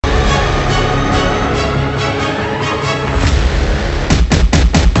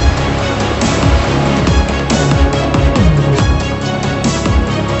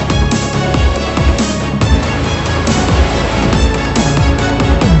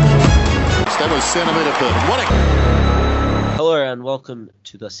centimetre perfect. Hello and welcome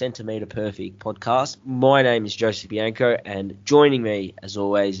to the Centimetre Perfect podcast. My name is Joseph Bianco and joining me, as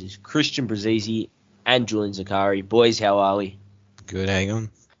always, is Christian Brazizi and Julian Zakari. Boys, how are we? Good, hang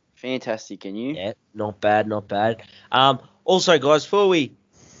on. Fantastic, and you? Yeah, not bad. Also, guys, before we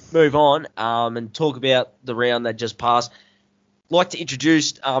move on and talk about the round that just passed, I'd like to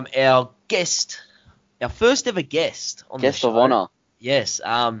introduce our guest, our first ever guest on the show. Guest of honour. Yes,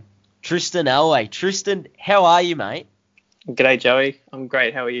 Tristan Ellway. Tristan, how are you, mate? G'day, Joey. I'm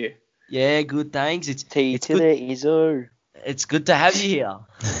great. How are you? Yeah, good, thanks. It's to good. the Izzo. It's good to have you here.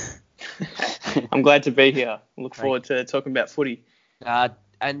 I'm glad to be here. Look forward to talking about footy.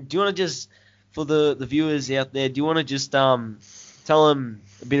 And do you want to just, for the viewers out there, do you want to just tell them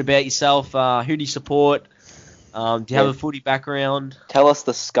a bit about yourself? Who do you support? Do you have a footy background? Tell us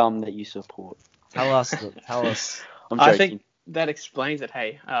the scum that you support. Tell us. I'm joking. I think that explains it.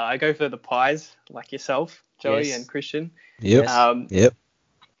 Hey, I go for the Pies, like yourself, Joey Yes. and Christian. Yep. Played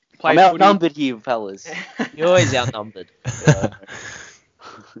I'm outnumbered here, fellas. You're always outnumbered.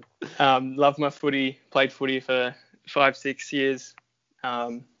 Love my footy. Played footy for 5-6 years.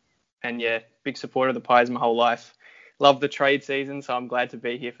 And yeah, big supporter of the Pies my whole life. Love the trade season, so I'm glad to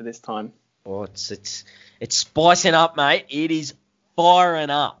be here for this time. Oh, it's spicing up, mate. It is firing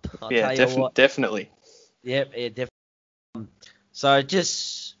up. Definitely. Yep, yeah, definitely. So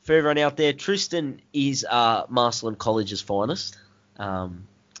just for everyone out there, Tristan is Marcelin College's finest. And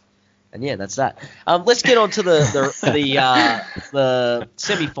yeah, that's that. Let's get on to the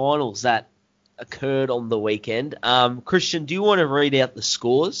semi-finals that occurred on the weekend. Christian, do you want to read out the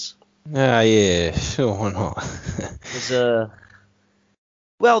scores? Yeah, sure, why not?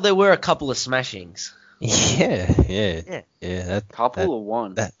 There were a couple of smashings. Yeah. Couple or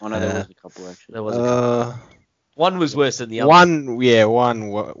one? There was a couple, actually. There was a couple. One was worse than the other. One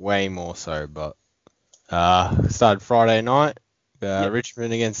way more so, but started Friday night.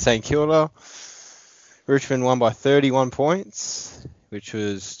 Richmond against St Kilda. Richmond won by 31 points, which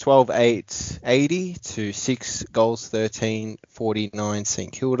was 12-8-80 to 6 goals 13-49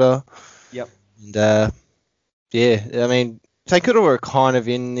 St Kilda. Yep. And I mean, St Kilda were kind of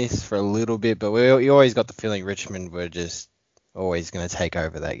in this for a little bit, but you always got the feeling Richmond were just always going to take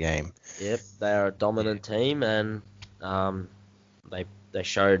over that game. Yep, they are a dominant team, and they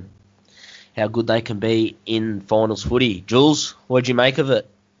showed how good they can be in finals footy. Jules, what did you make of it?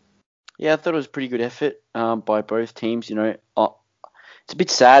 Yeah, I thought it was a pretty good effort by both teams. You know, it's a bit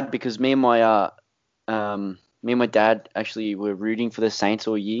sad because me and my dad actually were rooting for the Saints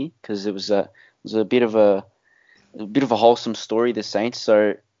all year because it was a bit of a wholesome story, the Saints.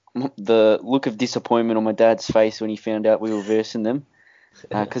 So the look of disappointment on my dad's face when he found out we were versing them,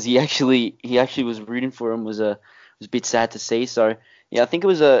 because he actually was rooting for them, was a bit sad to see. So yeah, I think it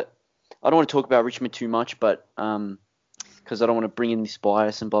was I don't want to talk about Richmond too much, but because I don't want to bring in this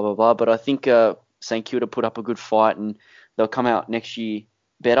bias and blah blah blah. But I think St Kilda put up a good fight and they'll come out next year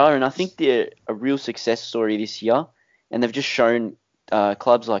better. And I think they're a real success story this year, and they've just shown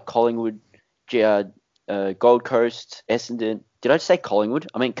clubs like Collingwood, Gold Coast, Essendon. Did I just say Collingwood?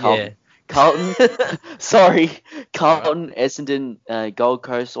 I mean Carlton. Yeah. Carlton. Sorry, Carlton, Essendon, Gold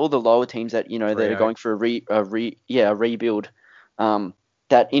Coast, all the lower teams that that are going for a rebuild.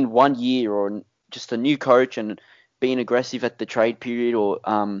 That in 1 year or just a new coach and being aggressive at the trade period or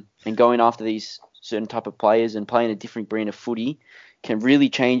and going after these certain type of players and playing a different brand of footy can really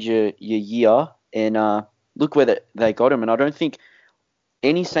change your year. And look where they got him. And I don't think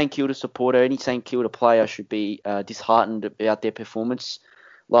any St Kilda supporter, any St Kilda player should be disheartened about their performance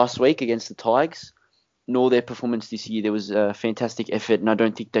last week against the Tigers, nor their performance this year. There was a fantastic effort, and I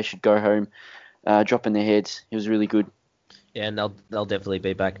don't think they should go home dropping their heads. It was really good. Yeah, and they'll definitely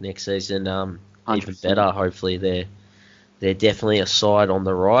be back next season, even 100%. better. Hopefully, they're definitely a side on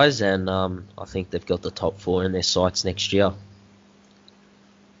the rise, and I think they've got the top 4 in their sights next year.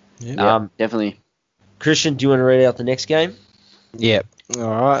 Yeah, definitely. Christian, do you want to read out the next game? Yep. All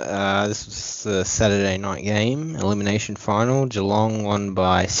right. This was the Saturday night game, elimination final. Geelong won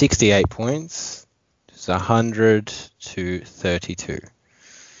by 68 points. It's 100-32.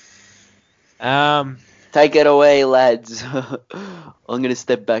 Take it away, lads. I'm going to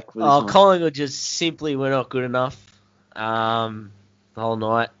step back for this one. Collingwood just simply were not good enough the whole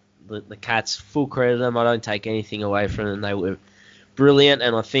night. The Cats, full credit to them. I don't take anything away from them. They were brilliant,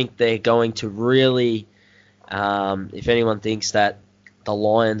 and I think they're going to really, if anyone thinks that the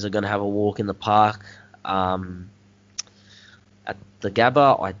Lions are going to have a walk in the park at the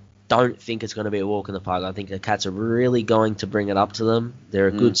Gabba, I don't think it's going to be a walk in the park. I think the Cats are really going to bring it up to them. They're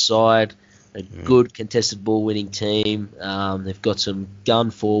a good side. A good contested ball winning team. They've got some gun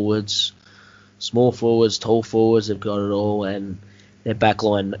forwards. small forwards, tall forwards, they've got it all, and their back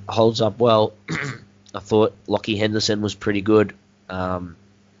line holds up well. I thought Lockie Henderson was pretty good. Full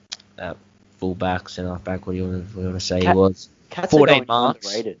back, centre back, what do you want to say he was? Cats 14 are going marks.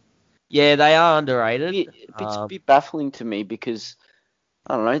 underrated. Yeah, they are underrated. It's a bit baffling to me because,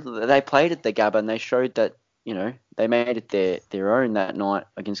 I don't know, they played at the Gabba and they showed that, they made it their own that night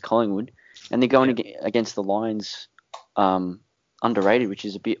against Collingwood. And they're going against the Lions underrated, which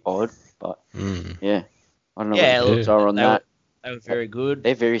is a bit odd. But, yeah, I don't know what the thoughts are on that. They were very good.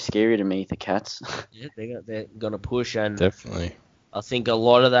 They're very scary to me, the Cats. Yeah, they're going to push. And Definitely. I think a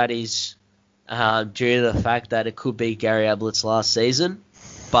lot of that is due to the fact that it could be Gary Ablett's last season.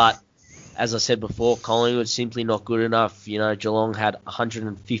 But as I said before, Collingwood's simply not good enough. Geelong had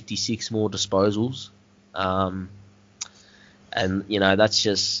 156 more disposals. And, that's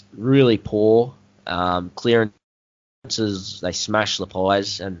just really poor. Clearances, they smash the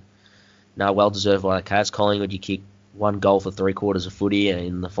Pies. And, well deserved by the Cats. Collingwood, you kick 1 goal for 3/4 of footy. And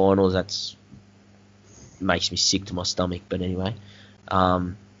in the finals, that's makes me sick to my stomach. But anyway.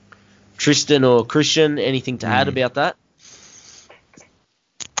 Tristan or Christian, anything to add about that?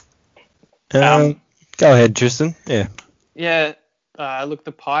 Go ahead, Tristan. Yeah. Yeah. Look,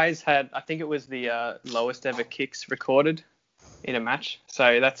 the Pies had, I think it was the lowest ever kicks recorded in a match.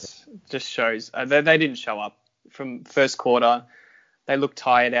 So that's just shows. They didn't show up from first quarter. They looked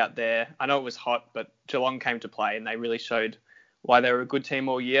tired out there. I know it was hot, but Geelong came to play and they really showed why they were a good team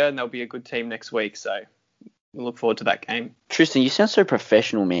all year and they'll be a good team next week. So we look forward to that game. Tristan, you sound so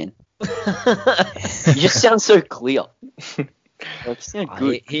professional, man. You just sound so clear. You sound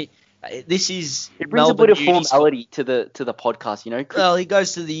good. This is it brings Melbourne a bit of formality to the podcast, Well, he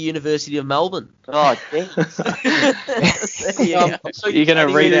goes to the University of Melbourne. Oh, damn. You're going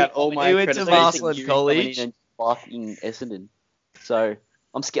to read out all my He went to Marshland College. In Essendon. So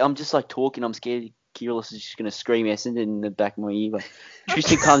I'm scared. I'm just like talking. I'm scared Kirilos is just going to scream Essendon in the back of my ear. But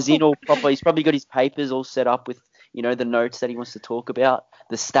Tristan comes in all proper. He's probably got his papers all set up with, the notes that he wants to talk about.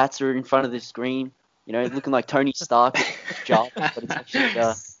 The stats are in front of the screen. Looking like Tony Stark job, but it's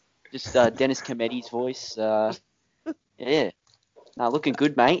actually just Dennis Cometti's voice. Yeah. No, looking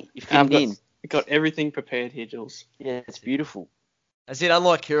good, mate. You're fitting in. Got everything prepared here, Jules. Yeah, it's beautiful. I said,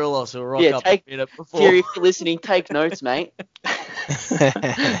 unlike Kirilos, who'll rock up a minute before. Kiri, if you're listening, take notes, mate.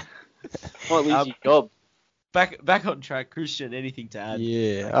 Might lose your job. Back on track, Christian. Anything to add?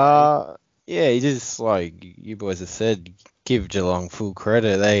 Yeah. You just, like you boys have said, give Geelong full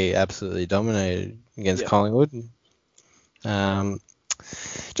credit. They absolutely dominated against Collingwood.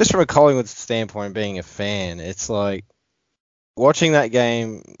 Just from a Collingwood standpoint, being a fan, it's like watching that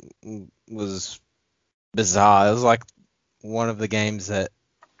game was bizarre. It was like one of the games that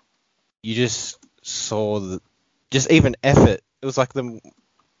you just saw just even effort. It was like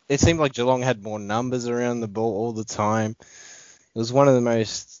it seemed like Geelong had more numbers around the ball all the time. It was one of the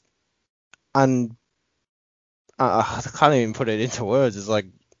most I can't even put it into words. It's like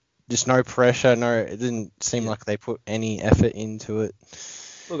just no pressure. It didn't seem like they put any effort into it.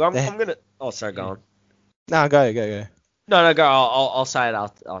 Look, I'm gonna. Oh, sorry, go on. No, go. No, go. I'll say it.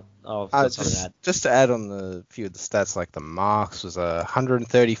 I'll just to add on the few of the stats, like the marks was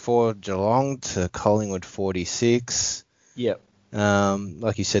 134 Geelong to Collingwood 46. Yep.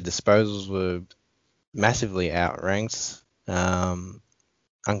 Like you said, disposals were massively outranked.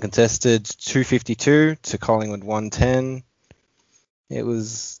 Uncontested 252 to Collingwood 110. It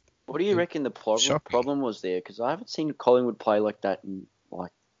was. What do you reckon the problem was there? Because I haven't seen Collingwood play like that in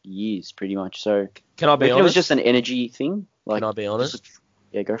like years, pretty much. So can I be honest? It was just an energy thing. Can I be honest?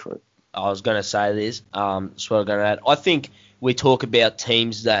 Yeah, go for it. I was going to say this. That's what I'm going to add. I think we talk about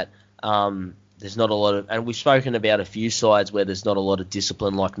teams that there's not a lot of, and we've spoken about a few sides where there's not a lot of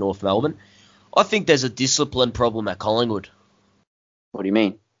discipline, like North Melbourne. I think there's a discipline problem at Collingwood. What do you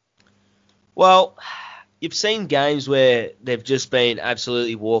mean? Well, you've seen games where they've just been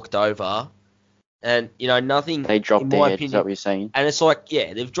absolutely walked over, and nothing. They dropped their heads. Opinion, is that what you're saying? And it's like,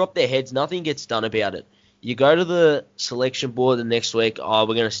 they've dropped their heads. Nothing gets done about it. You go to the selection board the next week. Oh,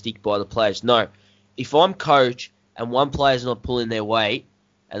 we're going to stick by the players. No, if I'm coach and one player's not pulling their weight,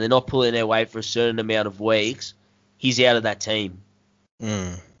 and they're not pulling their weight for a certain amount of weeks, he's out of that team.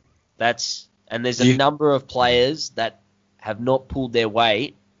 Mm. And there's a number of players that have not pulled their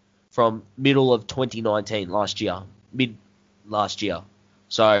weight from middle of 2019 mid last year.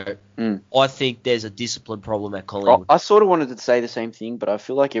 So I think there's a discipline problem at Collingwood. I sort of wanted to say the same thing, but I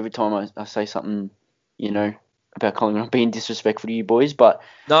feel like every time I say something, about Collingwood, I'm being disrespectful to you boys. But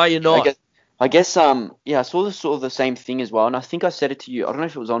no, you're not. I guess I saw sort of the same thing as well, and I think I said it to you. I don't know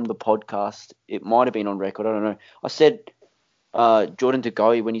if it was on the podcast. It might have been on record. I don't know. I said Jordan De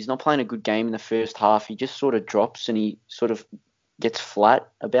Goey, when he's not playing a good game in the first half, he just sort of drops and he sort of gets flat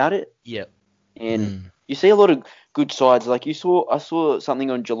about it. Yeah. And you see a lot of good sides. Like I saw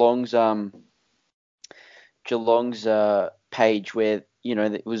something on Geelong's page where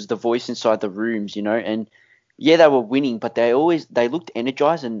it was the voice inside the rooms, and yeah, they were winning, but they looked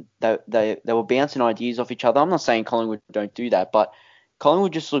energized and they were bouncing ideas off each other. I'm not saying Collingwood don't do that, but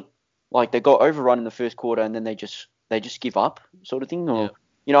Collingwood just looked like they got overrun in the first quarter and then they just give up, sort of thing. Or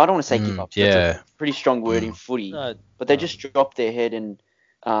I don't want to say give up. Yeah. That's a pretty strong word in footy, No, but they just dropped their head and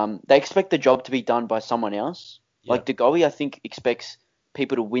they expect the job to be done by someone else. Yeah. Like De Goey, I think, expects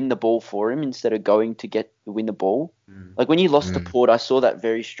people to win the ball for him instead of going to win the ball. Like when you lost to Port, I saw that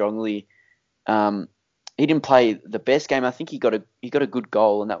very strongly. He didn't play the best game. I think he got a good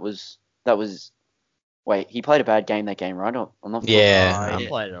goal, and that was. Wait, he played a bad game that game, right? I'm not. Yeah. he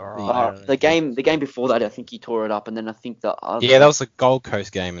played alright. The game before that, I think he tore it up, and then I think the other. Yeah, that was the Gold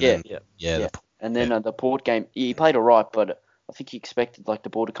Coast game. And Yeah. And then the Port game, he played alright, but I think he expected like the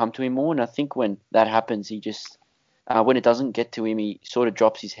ball to come to him more, and I think when that happens, he just when it doesn't get to him, he sort of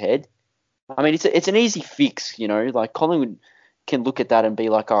drops his head. I mean, it's an easy fix, Like Collingwood can look at that and be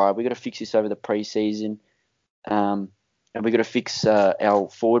like, all right, we got to fix this over the preseason, and we got to fix our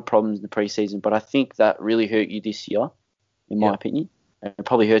forward problems in the preseason. But I think that really hurt you this year, in my opinion, and it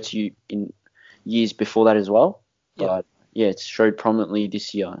probably hurts you in years before that as well. But it showed prominently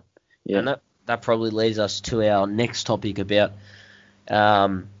this year. Yeah, And that probably leads us to our next topic about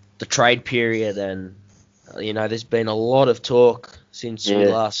the trade period, and there's been a lot of talk since we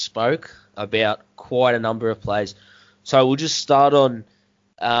last spoke about quite a number of players. So we'll just start on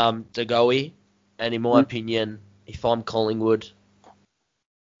De Goey, and in my opinion, if I'm Collingwood,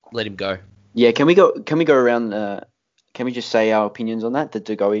 let him go. Yeah, can we go around? Can we just say our opinions on that, the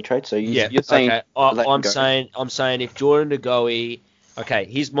De Goey trade? So you're saying, okay. I'm saying if Jordan De Goey, okay,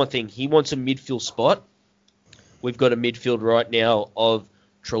 here's my thing. He wants a midfield spot. We've got a midfield right now of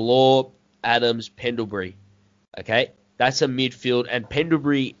Treloar, Adams, Pendlebury. Okay, that's a midfield, and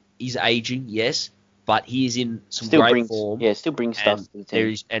Pendlebury is aging, yes, but he is in some great form. Yeah, still brings stuff to the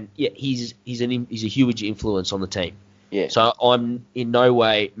team. He's a huge influence on the team. Yeah. So I'm in no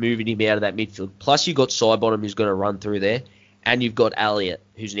way moving him out of that midfield. Plus you've got Sidebottom who's going to run through there, and you've got Elliott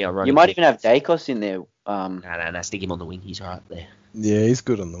who's now running. You might even have Dacos in there. No, stick him on the wing. He's right there. Yeah, he's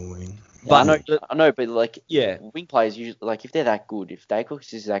good on the wing. But I know, but wing players usually, like if they're that good, if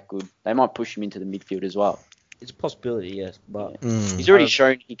Dacos is that good, they might push him into the midfield as well. It's a possibility, yes, but he's already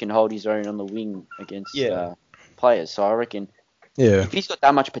shown he can hold his own on the wing against players. So I reckon, if he's got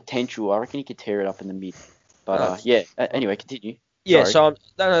that much potential, I reckon he could tear it up in the mid. But anyway, continue. Yeah, sorry.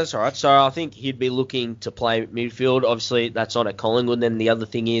 That's all right. So I think he'd be looking to play midfield. Obviously, that's not at Collingwood. Then the other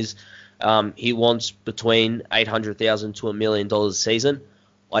thing is, he wants between $800,000 to $1 million a season.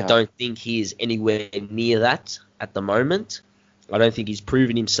 I don't think he is anywhere near that at the moment. I don't think he's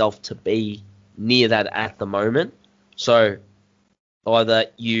proven himself to be near that at the moment. So either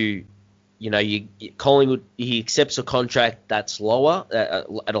Collingwood, he accepts a contract that's lower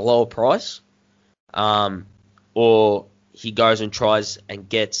at a lower price, or he goes and tries and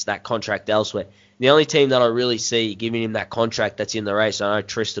gets that contract elsewhere. The only team that I really see giving him that contract that's in the race, I know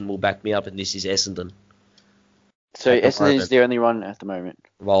Tristan will back me up, and this is Essendon. So Essendon is the only one at the moment.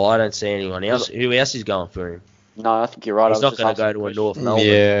 Well, I don't see anyone else. Who else is going for him? No, I think you're right. He's not going to go to a North Melbourne.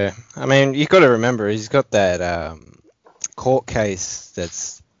 Yeah, I mean, you've got to remember, he's got that court case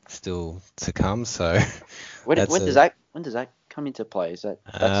that's still to come. So when does that come into play? Is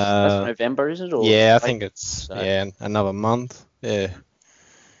that's November, is it? Or I think it's another month. Yeah.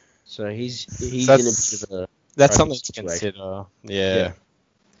 So he's in a bit of a that's something to situation. consider. Yeah.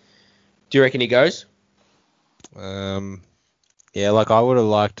 Do you reckon he goes? Like I would have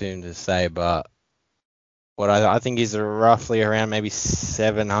liked him to stay, but what I think he's roughly around maybe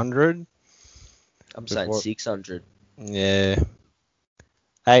 700. I'm saying 600. Yeah.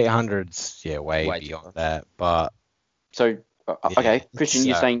 800's way beyond that, but so okay, Christian,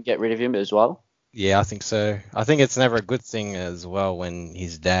 you're saying get rid of him as well? Yeah, I think so. I think it's never a good thing as well when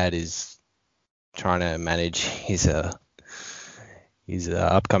his dad is trying to manage his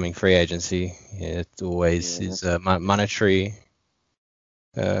upcoming free agency. Yeah, it's always his monetary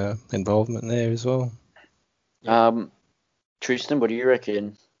involvement there as well. Tristan, what do you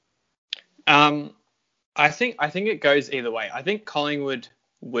reckon? I think it goes either way. I think Collingwood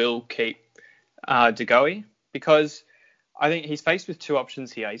will keep De Goey because I think he's faced with two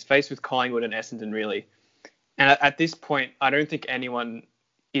options here. He's faced with Collingwood and Essendon, really. And at this point, I don't think anyone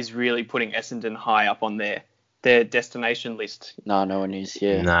is really putting Essendon high up on their destination list. No one is,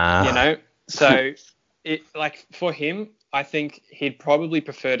 yeah. Nah. So, for him, I think he'd probably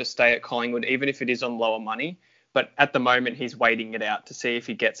prefer to stay at Collingwood, even if it is on lower money. But at the moment, he's waiting it out to see if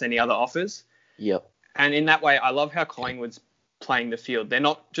he gets any other offers. Yep. And in that way, I love how Collingwood's playing the field. They're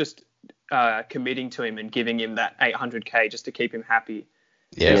not just committing to him and giving him that 800K just to keep him happy.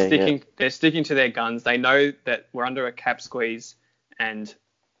 Yeah. They're sticking to their guns. They know that we're under a cap squeeze and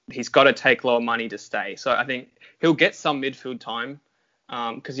he's got to take lower money to stay. So I think he'll get some midfield time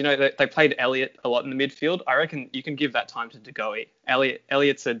because, they played Elliott a lot in the midfield. I reckon you can give that time to De Goey.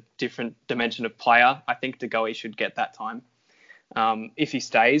 Elliott's a different dimension of player. I think De Goey should get that time if he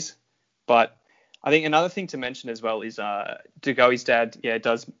stays. But I think another thing to mention as well is De Goey's dad,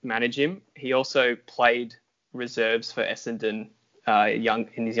 does manage him. He also played reserves for Essendon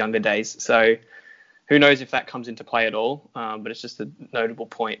in his younger days. So who knows if that comes into play at all. But it's just a notable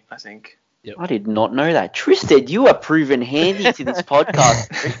point, I think. Yep. I did not know that. Tristan, you are proven handy to this podcast.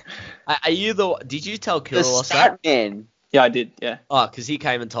 Did you tell The Kirilos stat that? man. Yeah, I did. Yeah. Oh, because he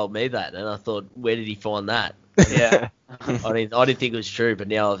came and told me that, and I thought, where did he find that? Yeah. I didn't think it was true, but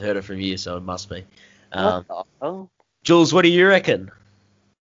now I've heard it from you, so it must be. What the hell? Jules, what do you reckon?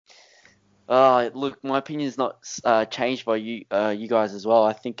 Look, my opinion is not changed by you guys as well.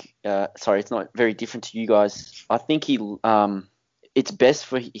 I think, it's not very different to you guys. I think it's best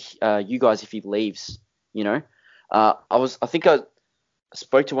for you guys if he leaves. I think I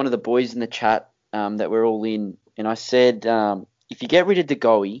spoke to one of the boys in the chat that we're all in, and I said, if you get rid of De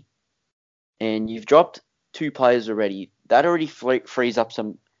Goey and you've dropped 2 players already, that already frees up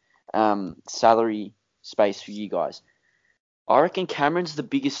some salary space for you guys. I reckon Cameron's the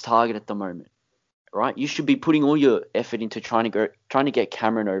biggest target at the moment, right? You should be putting all your effort into trying to get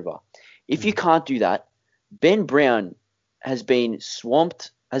Cameron over. If you can't do that, Ben Brown has been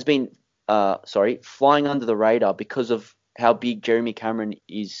flying under the radar because of how big Jeremy Cameron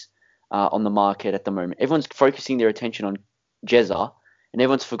is on the market at the moment. Everyone's focusing their attention on Jezza, and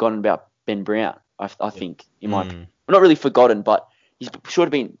everyone's forgotten about Ben Brown, I think, in my opinion. Well, not really forgotten, but he's sort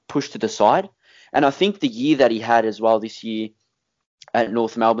of been pushed to the side. And I think the year that he had as well this year at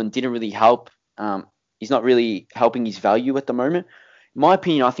North Melbourne didn't really help. He's not really helping his value at the moment. In my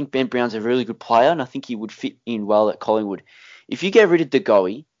opinion, I think Ben Brown's a really good player, and I think he would fit in well at Collingwood. If you get rid of De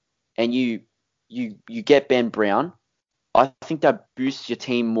Goey and you get Ben Brown, I think that boosts your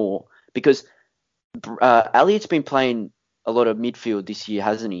team more because Elliott's been playing a lot of midfield this year,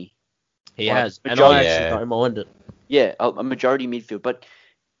 hasn't he? He has, and majority- I actually don't mind it. Yeah, a majority midfield. But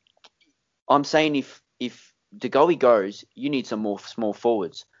I'm saying if De Goey goes, you need some more small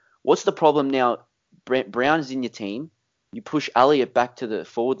forwards. What's the problem now? Brown's in your team. You push Elliott back to the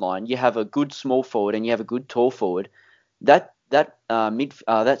forward line. You have a good small forward and you have a good tall forward. That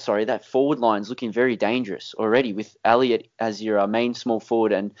forward line's looking very dangerous already with Elliott as your main small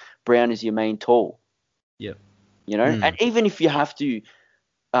forward and Brown as your main tall. Yep. And even if you have to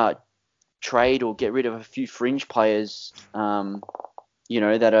trade or get rid of a few fringe players,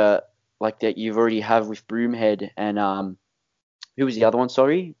 that are like that you've already have with Broomhead and who was the other one?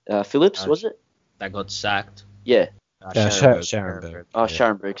 Sorry, Phillips was it? That got sacked. Yeah. Sharonberg.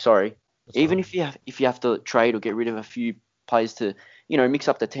 Sharonberg. Sorry. That's Even right. if you have to trade or get rid of a few players to mix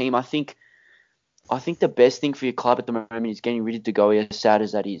up the team, I think the best thing for your club at the moment is getting rid of De Goey, as sad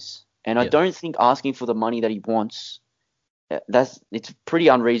as that is. And I don't think asking for the money that he wants, it's pretty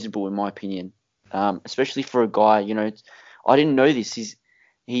unreasonable in my opinion, especially for a guy. I didn't know this.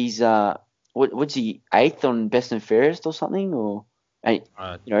 He's what's he 8th on best and fairest or something or 8?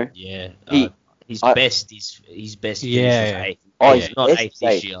 Yeah. His Yeah. best finishes 8th. Oh, He's his not best 8th is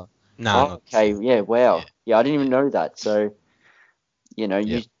this 8th. year. No. Okay, yeah, wow. Yeah. Yeah, I didn't even know that. So, you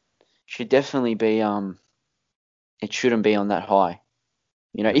Yeah. should definitely be, it shouldn't be on that high.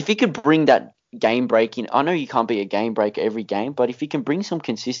 If he could bring that game breaking, I know you can't be a game breaker every game, but if he can bring some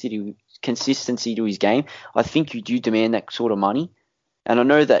consistency to his game, I think you do demand that sort of money. And I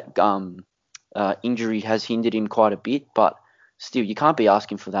know that injury has hindered him quite a bit, but still, you can't be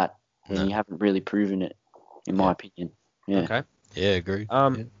asking for that when you haven't really proven it, in my opinion. Yeah. Okay. Yeah, agreed. I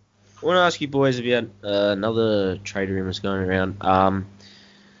want to ask you boys about another trade rumors going around.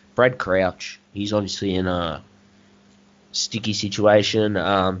 Brad Crouch, he's obviously in a sticky situation,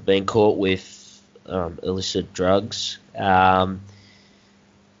 being caught with illicit drugs. Do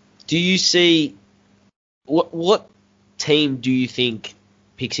you see what team do you think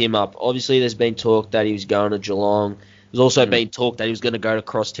picks him up? Obviously, there's been talk that he was going to Geelong. There's also been talk that he was going to go to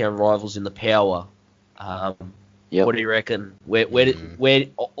crosstown rivals in the Power. Yep. What do you reckon? Where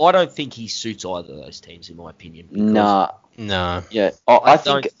I don't think he suits either of those teams, in my opinion. Nah. No. Yeah. I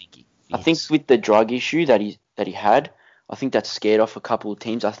think don't think he I think with the drug issue that he had, I think that scared off a couple of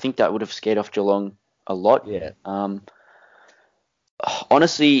teams. I think that would have scared off Geelong a lot. Yeah.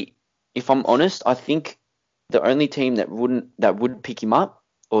 honestly, if I'm honest, I think the only team that would pick him up,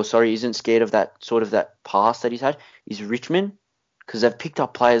 isn't scared of that pass that he's had, is Richmond, because they've picked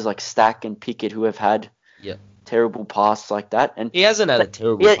up players like Stack and Pickett who have had terrible passes like that. And he hasn't had a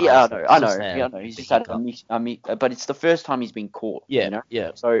terrible yeah, pass. I know. He's just had but it's the first time he's been caught. Yeah, you know?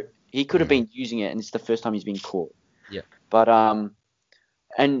 yeah. So he could have been using it, and it's the first time he's been caught. Yeah. But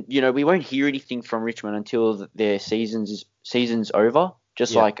and we won't hear anything from Richmond until their season's over.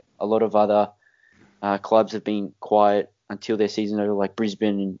 Just like a lot of other clubs have been quiet until their season over, like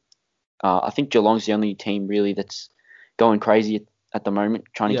Brisbane, and I think Geelong's the only team really that's going crazy at the moment,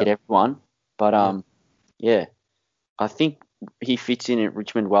 trying to get everyone. But I think he fits in at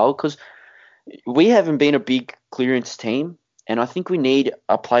Richmond well, because we haven't been a big clearance team, and I think we need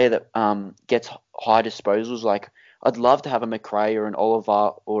a player that gets high disposals. Like, I'd love to have a McRae or an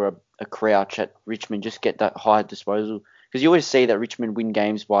Oliver or a Crouch at Richmond, just get that high disposal. Because you always see that Richmond win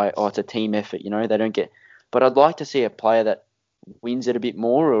games by, it's a team effort, they don't get. But I'd like to see a player that wins it a bit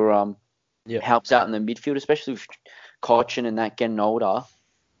more, or helps out in the midfield, especially with Cochin and that getting older.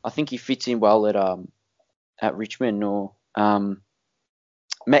 I think he fits in well at Richmond, or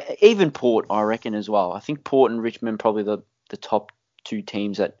even Port, I reckon, as well. I think Port and Richmond probably the top two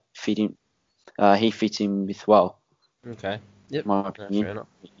teams that fit in. He fits in with well. Okay. Yep. My opinion. Fair enough.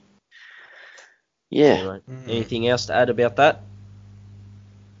 Yeah. Anyway, anything else to add about that?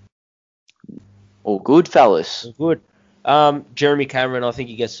 All good, fellas. All good. Jeremy Cameron, I think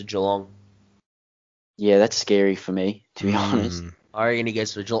he gets to Geelong. Yeah, that's scary for me, to be honest. I reckon he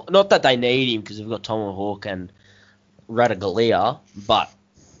gets to Geelong. Not that they need him, because they've got Tomahawk and Radagalia, but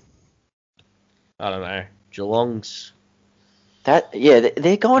I don't know. Geelong's...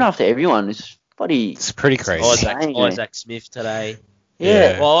 they're going after everyone. It's pretty crazy. Isaac Smith today.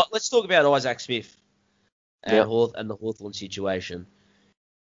 Yeah. Well, let's talk about Isaac Smith and Yep. and the Hawthorn situation.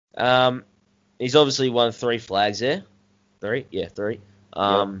 He's obviously won 3 flags there. 3? Yeah, 3.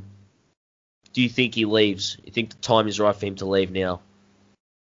 Do you think he leaves? You think the time is right for him to leave now?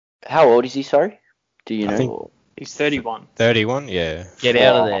 How old is he, sorry? Do you know? think- He's 31. 31, yeah. Get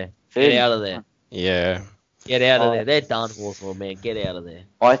out of there. 30. Get out of there. Yeah. Get out of there. They're done, Hawthorn, man. Get out of there.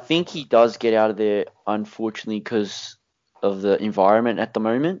 I think he does get out of there, unfortunately, because of the environment at the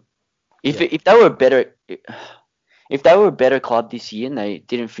moment. If they were a better club this year and they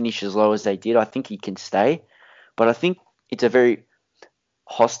didn't finish as low as they did, I think he can stay. But I think it's a very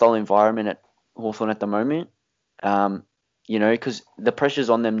hostile environment at Hawthorn at the moment. Because the pressure's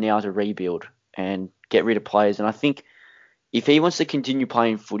on them now to rebuild and get rid of players. And I think if he wants to continue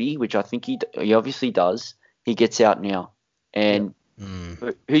playing footy, which I think he obviously does, he gets out now. And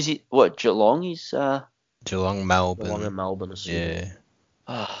who's he? What, Geelong? He's Geelong, Melbourne. Geelong and Melbourne. Yeah.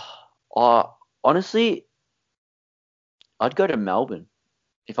 Honestly, I'd go to Melbourne.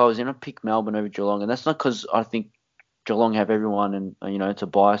 If I was in, I'd pick Melbourne over Geelong. And that's not because I think Geelong have everyone and, it's a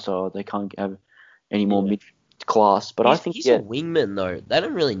bias, or they can't have any more mid-class. But I think, he's a wingman, though. They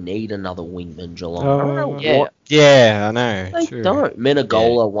don't really need another wingman, Geelong. I don't know what. Yeah, I know. They True. don't.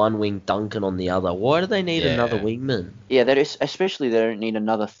 Menegola one wing, Duncan on the other. Why do they need another wingman? Yeah, especially they don't need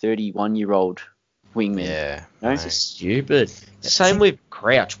another 31-year-old wingman. Yeah. This is stupid. Same with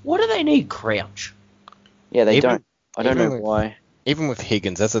Crouch. What do they need Crouch? Yeah, they don't. I don't know why. Even with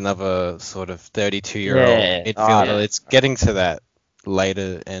Higgins, that's another sort of 32-year-old midfielder. It's getting to that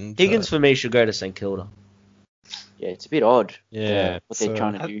later end. Higgins, for me, should go to St Kilda. Yeah, it's a bit odd. Yeah. What they're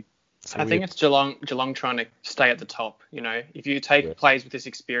trying to do. I think it's Geelong trying to stay at the top. If you take players with this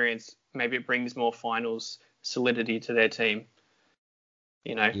experience, maybe it brings more finals solidity to their team.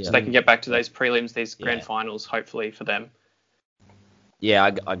 So they can get back to those prelims, these grand finals, hopefully for them.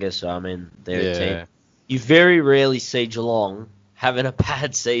 Yeah, I guess so. I mean, they're a team. You very rarely see Geelong having a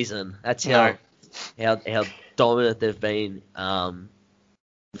bad season. That's how dominant they've been for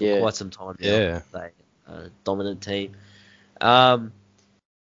quite some time now. Yeah. They're a dominant team.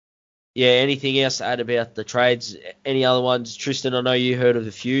 Anything else to add about the trades? Any other ones? Tristan, I know you heard of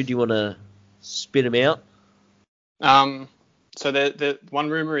a few. Do you want to spit them out? So the one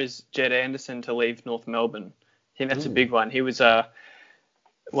rumour is Jed Anderson to leave North Melbourne. I think that's a big one. He was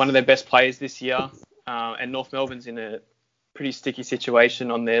one of their best players this year, and North Melbourne's in a pretty sticky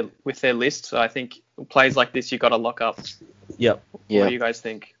situation with their list. So I think players like this, you got to lock up. Yep. What do you guys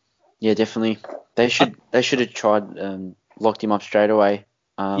think? Yeah, definitely. They should have tried locked him up straight away.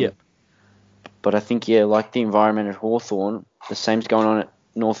 But I think like the environment at Hawthorn, the same's going on at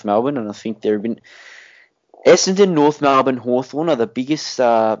North Melbourne, and I think there have been Essendon, North Melbourne, Hawthorn are the biggest,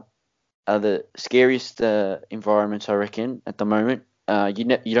 are the scariest environments, I reckon, at the moment. You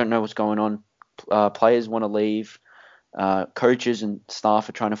don't know what's going on. Players want to leave. coaches and staff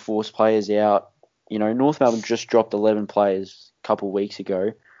are trying to force players out. North Melbourne just dropped 11 players a couple of weeks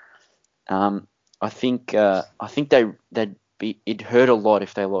ago. I think it'd hurt a lot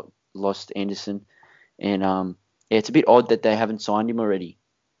if they lost Anderson, and it's a bit odd that they haven't signed him already.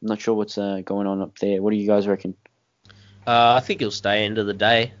 I'm not sure what's going on up there. What do you guys reckon? I think he'll stay end of the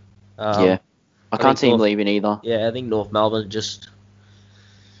day. Yeah, I can't see him leaving either. Yeah, I think North Melbourne just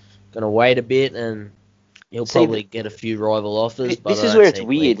gonna wait a bit, and he'll probably get a few rival offers. But this is where it's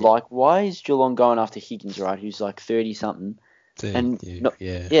weird. Like, why is Geelong going after Higgins, right? Who's like 30 something, and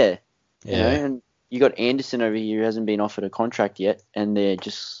and you got Anderson over here who hasn't been offered a contract yet, and they're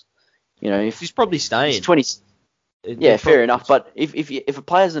just, if he's probably staying. He's 20. Yeah, fair enough. But if a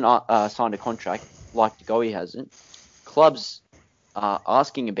player hasn't signed a contract, like Goey hasn't, clubs are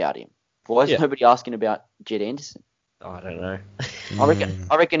asking about him. Why is nobody asking about Jed Anderson? I don't know.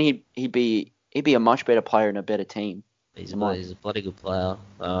 I reckon he'd be a much better player in a better team. He's a bloody good player.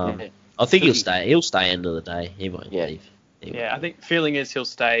 I think he'll stay. He'll stay end of the day. He won't leave. I think feeling is he'll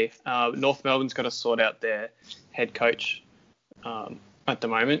stay. North Melbourne's got to sort out their head coach at the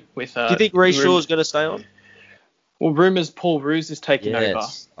moment. With do you think Ray Shaw's going to stay on? Well, rumours Paul Roos is taking over.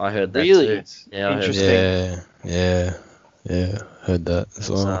 I heard that really? too. Yeah, interesting. Yeah, heard that as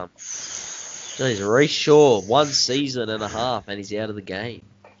well. Geez, Ray Shaw, 1 season and a half, and he's out of the game.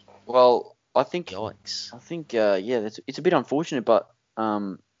 Well, I think. Yikes. I think it's a bit unfortunate, but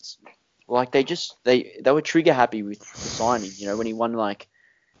like they were trigger happy with the signing. When he won what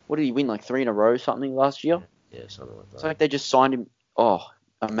did he win, 3 in a row something last year? Yeah, something like that. It's like they just signed him. Oh,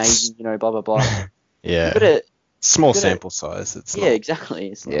 amazing, blah blah blah. Yeah. Small sample size. Exactly.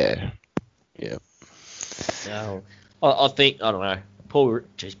 It's not. Yeah. No, I think, I don't know. Paul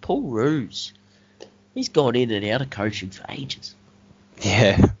Roos. He's gone in and out of coaching for ages.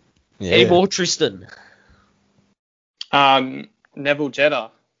 Yeah. Any more, Tristan? Neville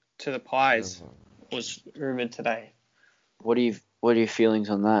Jetta to the Pies was rumoured today. What are your feelings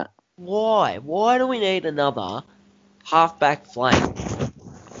on that? Why? Why do we need another halfback flank?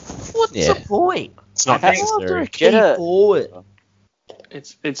 What's the point? It's not necessary. Keep forward.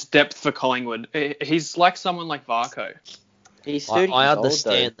 It's depth for Collingwood. He's like someone like Varco. He's 30 I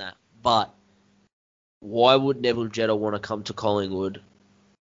understand that, but why would Neville Jetta want to come to Collingwood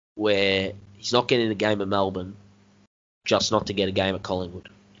where he's not getting a game at Melbourne, just not to get a game at Collingwood?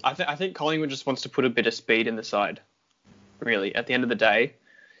 I think Collingwood just wants to put a bit of speed in the side. Really, at the end of the day.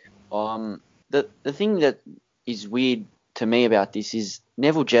 The thing that is weird to me about this is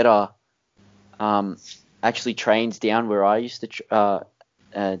Neville Jetta actually trains down where I used to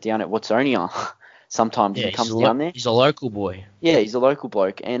down at Watsonia. Sometimes he comes down there. He's a local boy. Yeah, he's a local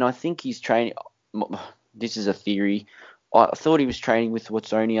bloke, and I think he's training. This is a theory. I thought he was training with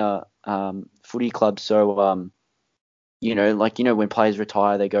Watsonia footy club. So, when players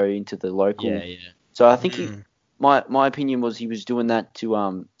retire, they go into the local. Yeah. So I think my opinion was he was doing that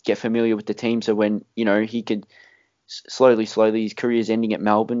to get familiar with the team. So when he could slowly, his career's ending at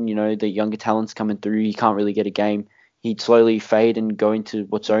Melbourne. The younger talent's coming through. He can't really get a game. He'd slowly fade and go into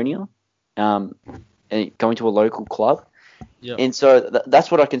Watsonia. And going to a local club. Yep. And so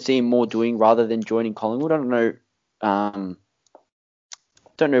that's what I can see him more doing rather than joining Collingwood. I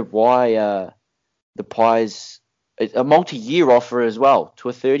don't know why the Pies, a multi-year offer as well to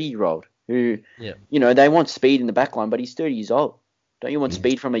a 30-year-old who, they want speed in the back line, but he's 30 years old. Don't you want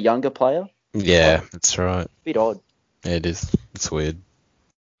speed from a younger player? Yeah, that's right. Bit odd. Yeah, it is. It's weird.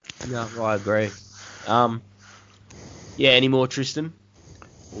 No, I agree. Any more, Tristan?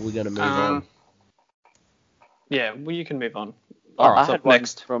 Or we're going to move on? Yeah, well, you can move on. All right, I had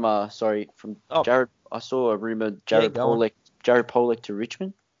next from Jared. I saw a rumor Jared Pollock to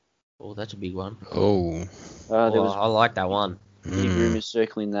Richmond. Oh, that's a big one. I like that one. Big rumors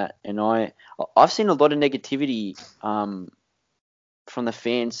circling that, and I've seen a lot of negativity from the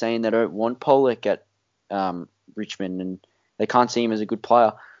fans saying they don't want Pollock at Richmond and they can't see him as a good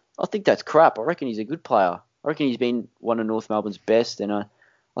player. I think that's crap. I reckon he's a good player. I reckon he's been one of North Melbourne's best, and I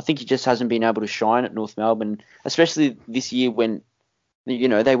think he just hasn't been able to shine at North Melbourne, especially this year when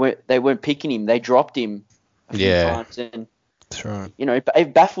they weren't picking him. They dropped him a few times, and that's right.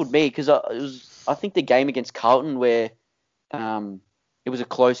 It baffled me because I think the game against Carlton where it was a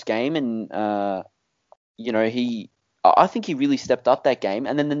close game, and I think he really stepped up that game,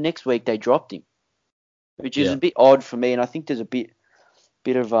 and then the next week they dropped him, which is a bit odd for me, and I think there's a bit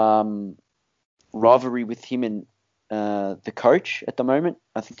of rivalry with him and the coach at the moment.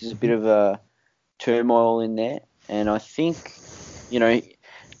 I think there's a bit of a turmoil in there, and I think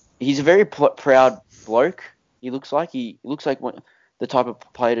he's a very proud bloke. He looks like the type of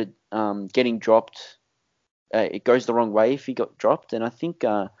player to getting dropped it goes the wrong way if he got dropped. And I think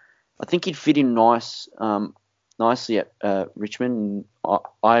he'd fit in nicely at Richmond.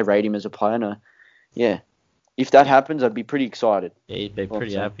 I rate him as a player. And, if that happens, I'd be pretty excited. Yeah, he'd be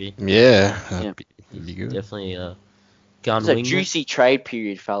pretty happy. Yeah. Yeah. Be good. Definitely a gun It's a wingman. juicy trade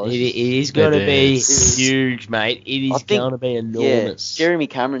period, fellas. It is going to It be is. huge, mate. It I is think- going to be enormous. Jeremy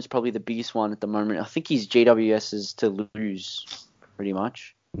Cameron's probably the biggest one at the moment. I think his GWS is to lose, pretty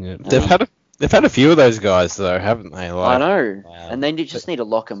much. Yeah. They've had a few of those guys though, haven't they? I Like, know. Wow. And they just need to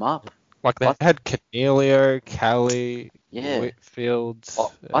lock him up. they had Cornelio, Callie, Yeah. Whitfield.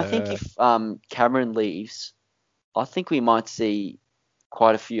 I think if Cameron leaves, I think we might see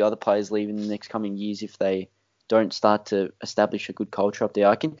quite a few other players leave in the next coming years if they don't start to establish a good culture up there.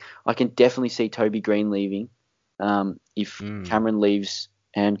 I can definitely see Toby Green leaving if Cameron leaves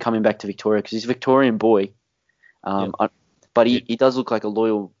and coming back to Victoria, because he's a Victorian boy. But he does look like a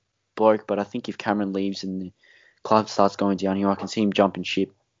loyal bloke. But I think if Cameron leaves and the club starts going downhill, I can see him jumping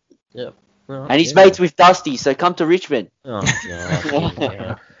ship. Yep. Well, And he's mates with Dusty, so come to Richmond. Oh,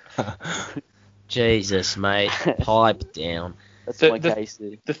 God. Jesus, mate. Pipe down. That's my case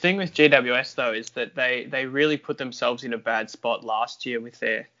there. The thing with GWS though is that they really put themselves in a bad spot last year with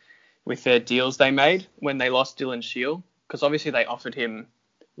their deals they made when they lost Dylan Shield, because obviously they offered him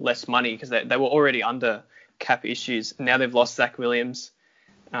less money because they were already under cap issues. Now they've lost Zach Williams,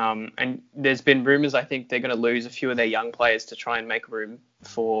 and there's been rumours I think they're going to lose a few of their young players to try and make room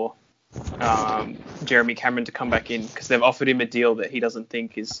for Jeremy Cameron to come back in, because they've offered him a deal that he doesn't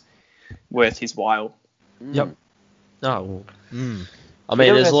think is worth his while. Yep. Oh, well. I mean,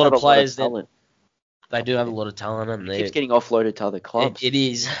 GWS there's a lot have of players that talent. they do have a lot of talent, and It keeps getting offloaded to other clubs. it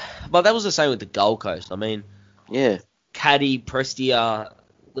is. But that was the same with the Gold Coast. I mean, Yeah. Caddy, Prestia,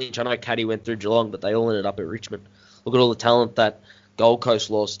 Lynch. I know Caddy went through Geelong, but they all ended up at Richmond. Look at all the talent that Gold Coast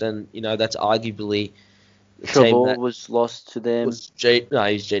lost, and that's arguably the team Trouble that was lost to them. was he's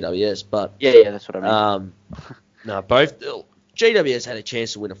GWS, but Yeah, that's what I mean. no, both GWS had a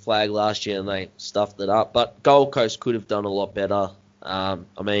chance to win a flag last year and they stuffed it up. But Gold Coast could have done a lot better. I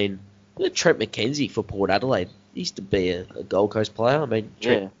mean, look at Trent McKenzie for Port Adelaide. He used to be a Gold Coast player. I mean,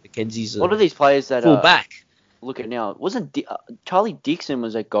 Trent McKenzie's What are these players that full back. look at now? Wasn't Charlie Dixon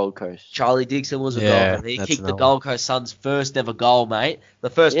was at Gold Coast? Charlie Dixon was a Yeah, goal. He that's kicked the another Gold Coast Suns' first ever goal, mate. The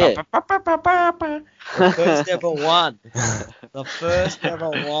first Yeah. the first ever one. The first ever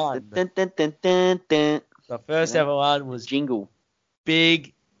one. Dun, dun, dun, dun, dun. The first ever one was Jingle.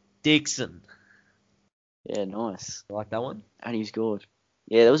 Big Dixon. Yeah, nice. You like that one? And he scored.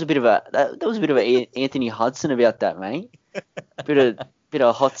 Yeah, there was a bit of a Anthony Hudson about that, mate. Bit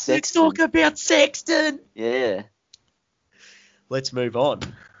of hot sex. Let's talk about Sexton. Yeah. Let's move on.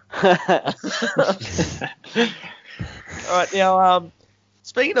 All right, now,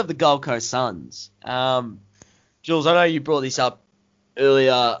 speaking of the Gold Coast Suns, Jules, I know you brought this up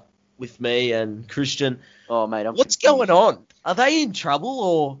earlier with me and Christian. Oh, mate, What's going on? Are they in trouble,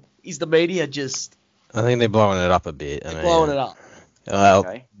 or is the media just I think they're blowing it up a bit. blowing it up? Well,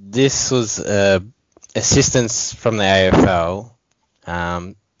 Okay. this was assistance from the AFL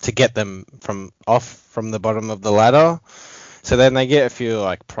to get them from the bottom of the ladder. So then they get a few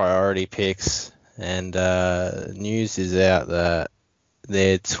like priority picks, and news is out that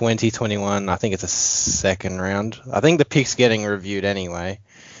their 2021, I think it's a second round. I think the pick's getting reviewed anyway.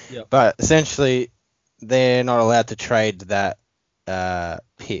 Yep. But essentially, they're not allowed to trade that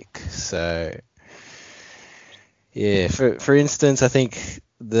pick. So yeah, for instance, I think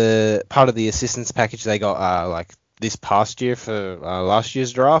the part of the assistance package they got like this past year for last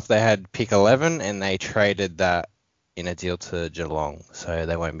year's draft, they had pick 11 and they traded that in a deal to Geelong, so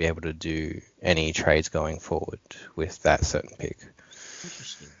they won't be able to do any trades going forward with that certain pick.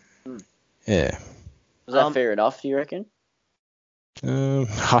 Interesting. Yeah. Was that fair enough, do you reckon?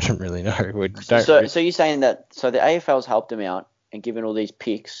 I don't really know. We don't So you're saying that the AFL's helped them out and given all these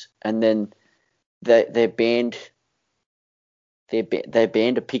picks, and then they're banned. They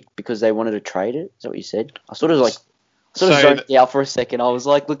banned a pick because they wanted to trade it. Is that what you said? I sort of zoned out for a second. I was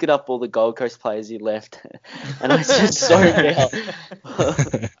like looking up all the Gold Coast players he left, and I just zoned out.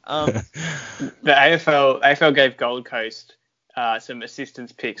 The AFL gave Gold Coast some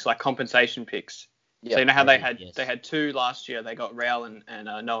assistance picks, like compensation picks. Yep. So you know how Yes. they had two last year. They got Rail and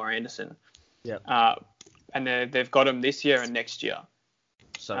Noah Anderson. Yeah. And they've got them this year and next year.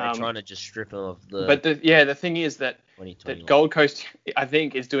 So they're trying to just strip them of the. But the thing is that 2021. Gold Coast, I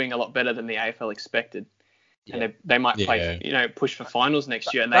think, is doing a lot better than the AFL expected. Yeah. And they might play, push for finals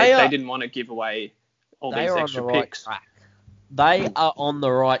next year. And They they are- didn't want to give away all They these are extra on the right picks. track. They are on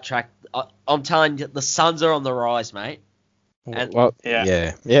the right track. I'm telling you, the Suns are on the rise, mate. And Well,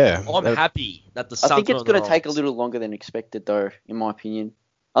 yeah. I'm happy that the I Suns think are it's on the going to take a rise. little longer than expected, though, in my opinion.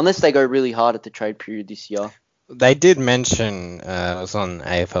 Unless they go really hard at the trade period this year. They did mention, I was on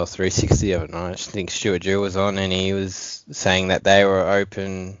AFL 360 the other night, I think Stuart Gill was on, and he was saying that they were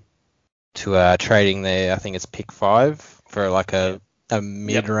open to trading their, I think it's pick 5, for like a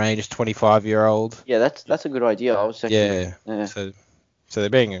mid-range 25-year-old. Yeah, that's a good idea. I was actually... Yeah. So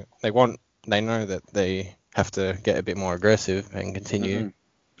they know that they have to get a bit more aggressive and continue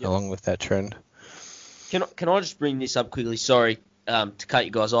along with that trend. Can I just bring this up quickly? Sorry to cut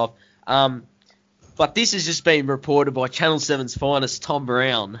you guys off. But this has just been reported by Channel 7's finest, Tom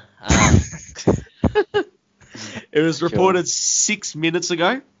Brown. It was reported 6 minutes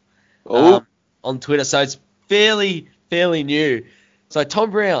ago on Twitter, so it's fairly new. So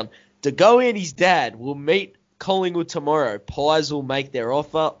Tom Brown, Degoe and his dad will meet Collingwood tomorrow. Pies will make their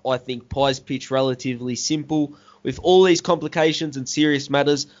offer. I think Pies pitch relatively simple. With all these complications and serious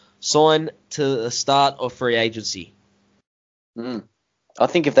matters, sign to the start of free agency. I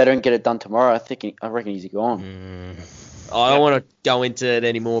think if they don't get it done tomorrow, I reckon he's gone. I don't want to go into it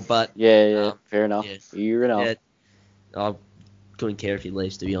anymore, but... Yeah, fair enough. Yeah. Fair enough. Yeah, I couldn't care if he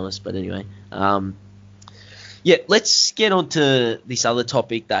leaves, to be honest, but anyway. Let's get on to this other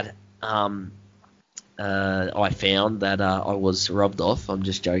topic that I found that I was robbed off. I'm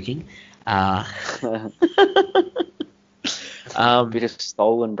just joking. Bit of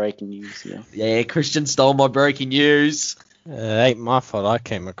stolen breaking news, yeah. Yeah, Christian stole my breaking news. It ain't my fault I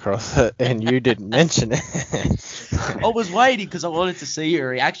came across it and you didn't mention it. I was waiting because I wanted to see your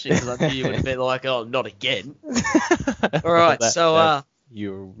reaction because I knew you would have been like, oh, not again. All right,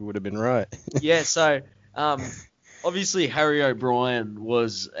 you would have been right. Yeah, so obviously Harry O'Brien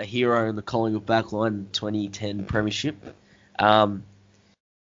was a hero in the Collingwood backline 2010 premiership.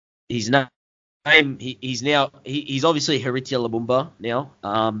 His name, he's obviously Heritia Lumumba now.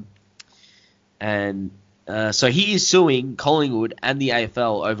 So he is suing Collingwood and the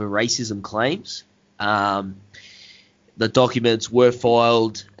AFL over racism claims. The documents were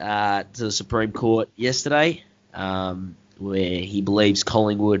filed to the Supreme Court yesterday, where he believes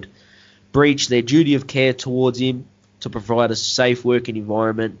Collingwood breached their duty of care towards him to provide a safe working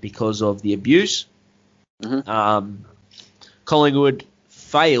environment because of the abuse. Collingwood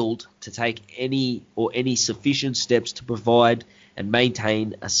failed to take any sufficient steps to provide and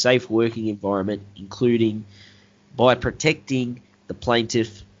maintain a safe working environment, including by protecting the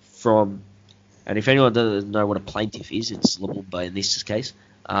plaintiff from, and if anyone doesn't know what a plaintiff is, it's Lumumba in this case,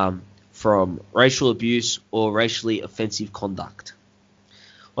 from racial abuse or racially offensive conduct.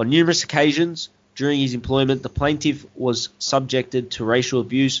 On numerous occasions during his employment, the plaintiff was subjected to racial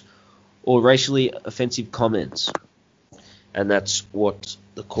abuse or racially offensive comments. And that's what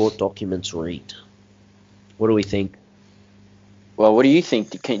the court documents read. What do we think? Well, what do you think?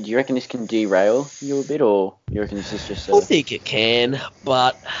 Do you reckon this can derail you a bit, or you reckon this is just I think it can,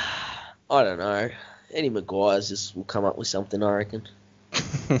 but I don't know. Eddie Maguire's just will come up with something, I reckon.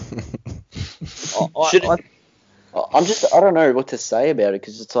 I don't know what to say about it,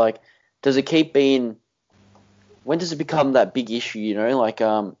 because it's like, does it keep being... When does it become that big issue, you know? Like,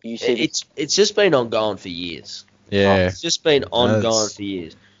 you see... It's just been ongoing for years. Yeah. It's just been ongoing for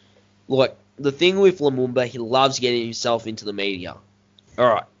years. Like, the thing with Lumumba, he loves getting himself into the media.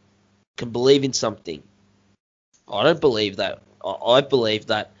 Alright. Can believe in something. I don't believe that. I believe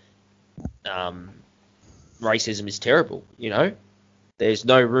that racism is terrible, you know? There's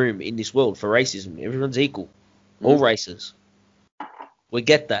no room in this world for racism. Everyone's equal. All races. We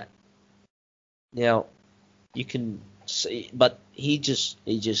get that. Now, you can see, but he just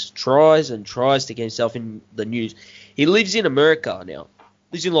tries and tries to get himself in the news. He lives in America now.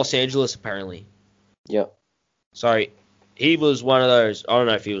 Lives in Los Angeles, apparently. Yep. So, he was one of those, I don't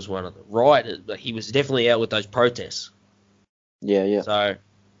know if he was one of the rioters, but he was definitely out with those protests. Yeah. So,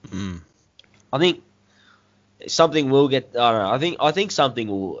 I think something will get, I don't know, I think something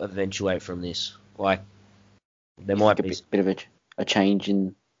will eventuate from this. Like, there might be a bit of a change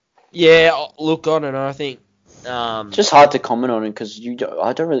in... Yeah, look, I don't know, I think... it's just hard to comment on it, because we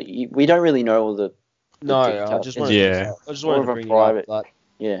don't really know all the details. I just wanted to bring it up, but...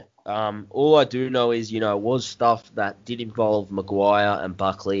 Yeah. All I do know is, it was stuff that did involve Maguire and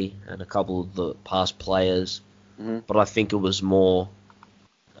Buckley and a couple of the past players, but I think it was more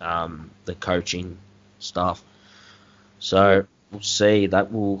the coaching stuff. So we'll see.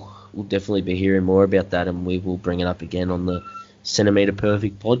 That we'll definitely be hearing more about that, and we will bring it up again on the Centimetre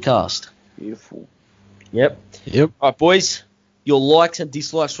Perfect podcast. Beautiful. Yep. All right, boys. Your likes and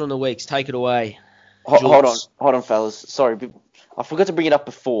dislikes from the weeks. Take it away. Hold on, fellas. Sorry, I forgot to bring it up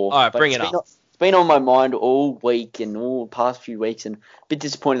before. All right, bring it up. It's been on my mind all week and all the past few weeks, and a bit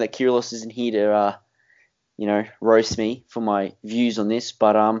disappointed that Kyrgios isn't here to, roast me for my views on this.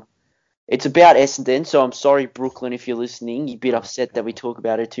 But it's about Essendon, so I'm sorry, Brooklyn, if you're listening. You're a bit upset that we talk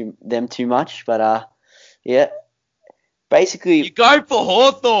about them too much, but yeah. Basically, You go for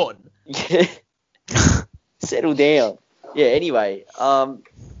Hawthorn. yeah. Settle down. Yeah. Anyway, what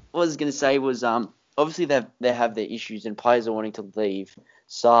I was gonna say was obviously they have their issues and players are wanting to leave.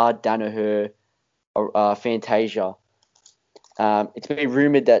 Saad, Danaher, Fantasia. It's been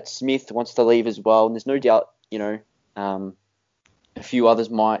rumoured that Smith wants to leave as well, and there's no doubt, a few others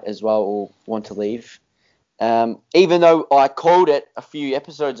might as well or want to leave. Even though I called it a few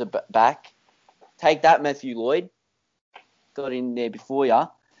episodes back, take that, Matthew Lloyd. Got in there before ya.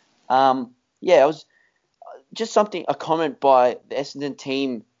 It was just a comment by the Essendon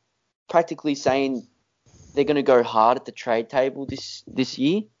team practically saying they're going to go hard at the trade table this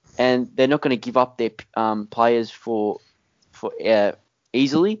year, and they're not going to give up their players for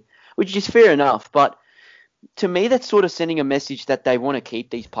easily, which is fair enough. But to me, that's sort of sending a message that they want to keep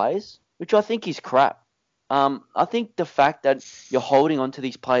these players, which I think is crap. I think the fact that you're holding on to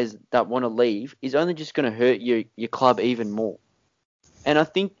these players that want to leave is only just going to hurt your club even more. And I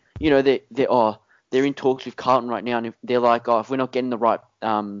think, they're in talks with Carlton right now, and if they're like, if we're not getting the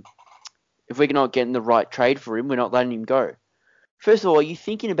right trade for him, we're not letting him go. First of all, are you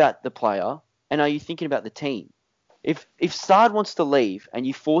thinking about the player, and are you thinking about the team? If Saad wants to leave and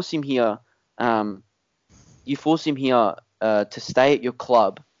you force him here, to stay at your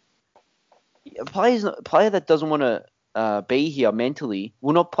club, a player that doesn't want to be here mentally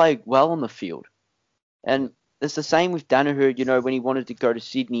will not play well on the field. And it's the same with Danaher, when he wanted to go to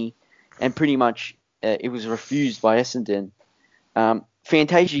Sydney, and pretty much it was refused by Essendon.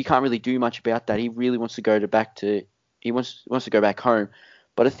 Fantasia, you can't really do much about that. He really wants to go back home.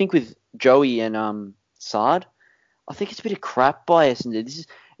 But I think with Joey and Saad, I think it's a bit of crap by Essendon. This is,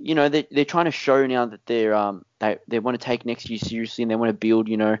 they're trying to show now that they want to take next year seriously and they want to build.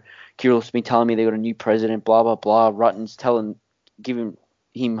 Kyrill's been telling me they got a new president, blah blah blah. Rutten's giving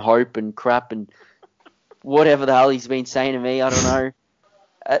him hope and crap and whatever the hell he's been saying to me. I don't know.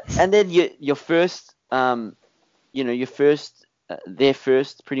 And then their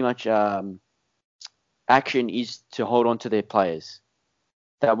first pretty much action is to hold on to their players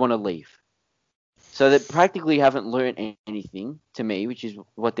that want to leave. So they practically haven't learned anything to me, which is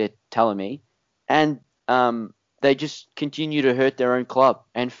what they're telling me. And they just continue to hurt their own club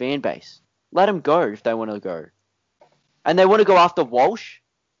and fan base. Let them go if they want to go. And they want to go after Walsh?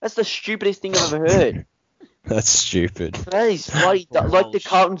 That's the stupidest thing I've ever heard. That's stupid. That is bloody... Like the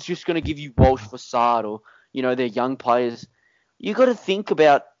Carlton's just going to give you Walsh for Saad or, their young players. You got to think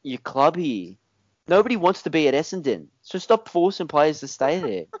about your club here. Nobody wants to be at Essendon. So stop forcing players to stay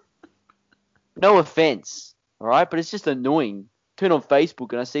there. No offense, all right? But it's just annoying. Turn on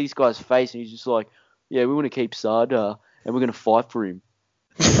Facebook and I see this guy's face and he's just like, yeah, we want to keep Saad and we're going to fight for him.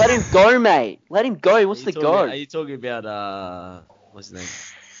 Let him go, mate. Let him go. He wants to go. Are you talking about, what's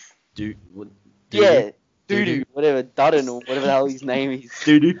his name? Yeah, Doo-doo, whatever, Dudden or whatever the hell his name is.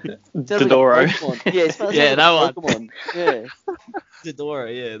 Doo-doo. Dodoro. Yeah, that one. Pokemon. Yeah.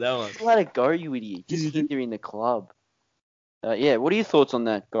 Dodoro, yeah, that one. Just let it go, you idiot. Just hindering the club. What are your thoughts on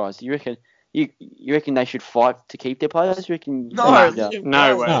that, guys? You reckon they should fight to keep their players? You reckon? No way.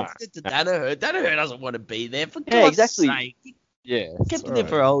 Danaher doesn't want to be there. For God's sake. Yeah. Kept him there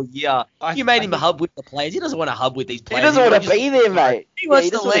for a whole year. You made him a hub with the players. He doesn't want to hub with these players. He doesn't want to be there, mate. He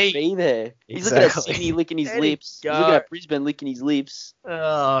wants to to leave. Be there. He's looking at Sydney licking his lips. He's looking at Brisbane licking his lips.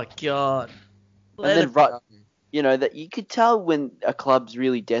 Oh, God. That you could tell when a club's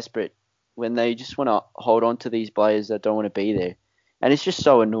really desperate, when they just want to hold on to these players that don't want to be there. And it's just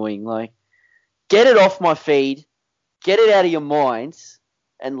so annoying. Like, get it off my feed, get it out of your minds,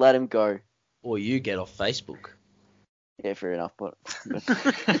 and let them go. Or you get off Facebook. Yeah, fair enough. But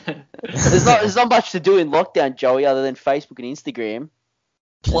there's not much to do in lockdown, Joey, other than Facebook and Instagram.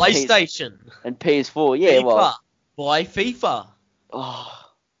 PlayStation. And PS4. Yeah, FIFA. well. Buy FIFA. Oh.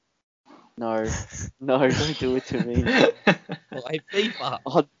 No, don't do it to me. Buy FIFA.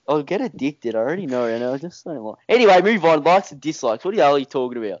 I'll get addicted. I already know, and I just don't like. Anyway, move on. Likes and dislikes. What the hell are you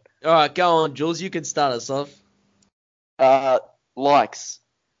talking about? All right, go on, Jules. You can start us off. Likes.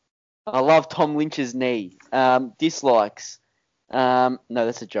 I love Tom Lynch's knee. Dislikes. No,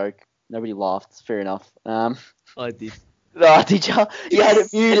 that's a joke. Nobody laughed. Fair enough. I did. Oh, did you? You had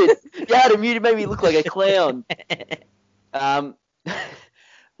it muted. Made me look like a clown.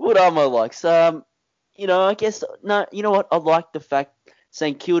 What are my likes? I guess, no, you know what? I like the fact,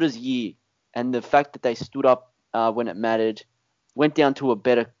 St Kilda's year, and the fact that they stood up when it mattered, went down to a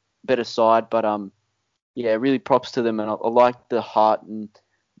better better side, but yeah, really props to them, and I like the heart and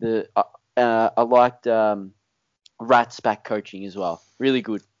I liked Rat's back coaching as well. Really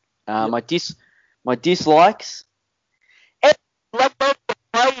good. My dislikes. Let go of the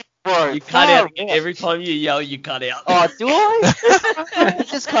play, bro. You cut out every time you yell. You cut out. Oh, do I? You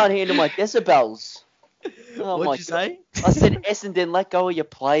just can't handle my decibels. Oh, What'd my you God. say? I said Essendon, let go of your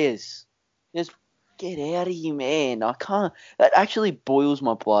players. Just get out of here, man. I can't. That actually boils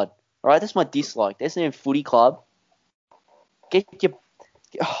my blood. All right, that's my dislike. The Essendon Footy Club. Get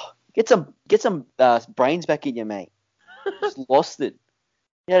some brains back in you, mate. Just lost it.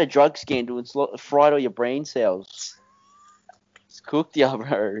 You had a drug scandal and fried all your brain cells. It's cooked ya,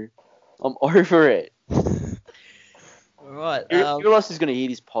 bro. I'm over it. All right. Who else is going to hear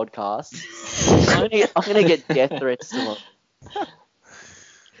this podcast? I'm gonna get death threats tomorrow.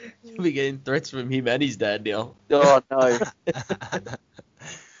 You'll be getting threats from him and his dad now. Oh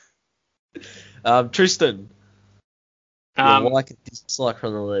no. Tristan. Your like and dislike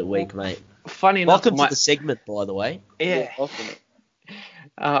from the week, mate. Funny enough, Welcome to the segment, by the way. Yeah.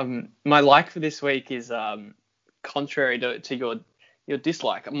 Awesome. My like for this week is contrary to your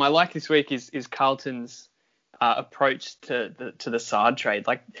dislike. My like this week is Carlton's approach to the Sard trade,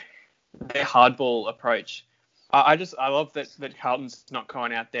 like their hardball approach. I love that Carlton's not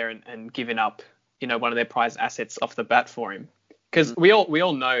going out there and giving up, one of their prized assets off the bat for him, because we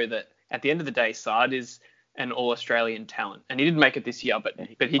all know that at the end of the day, Sard is an all-Australian talent, and he didn't make it this year, but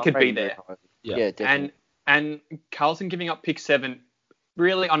he could be there. Yeah, definitely. And Carlton giving up pick 7,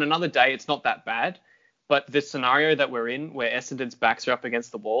 really on another day, it's not that bad. But the scenario that we're in, where Essendon's backs are up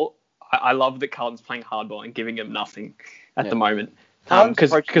against the wall, I love that Carlton's playing hardball and giving him nothing at the moment.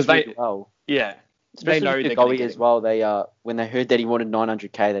 Because they, yeah, especially they know with they're Gowie going to as well. They when they heard that he wanted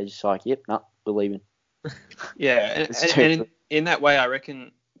 900k, they just like, yep, no, believing. Yeah, and in that way, I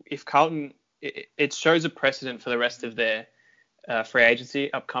reckon if Carlton, it shows a precedent for the rest of their free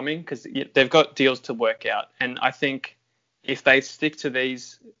agency upcoming, because they've got deals to work out, and I think if they stick to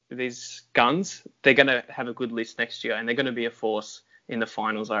these guns, they're going to have a good list next year, and they're going to be a force in the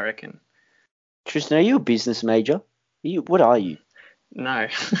finals, I reckon. Tristan, are you a business major? What are you? No.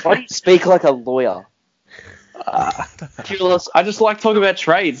 Why do you speak like a lawyer? Kirilos, I just like talking about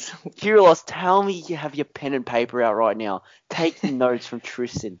trades. Kirilos, tell me you have your pen and paper out right now. Take notes from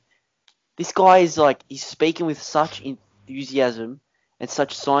Tristan. This guy is he's speaking with such enthusiasm and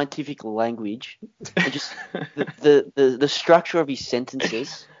such scientific language, and just the structure of his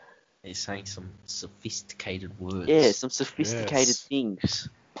sentences. He's saying some sophisticated words. Yeah, some sophisticated things.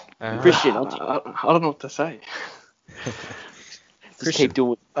 Christian, I don't know what to say. Just keep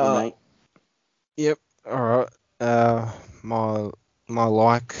doing it, mate. Yep. All right. My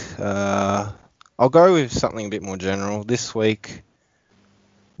like. I'll go with something a bit more general this week.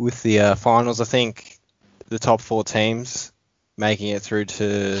 With the finals, I think the top 4 teams making it through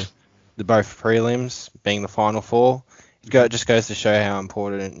to the both prelims, being the final 4, it just goes to show how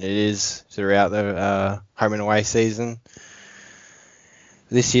important it is throughout the home and away season.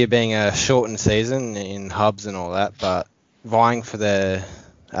 This year being a shortened season in hubs and all that, but vying for the,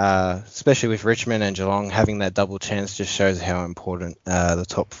 especially with Richmond and Geelong, having that double chance just shows how important the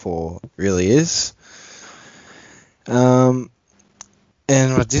top 4 really is. And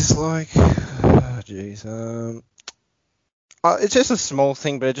my dislike, it's just a small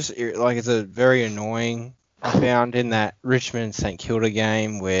thing, but it's a very annoying. I found in that Richmond St Kilda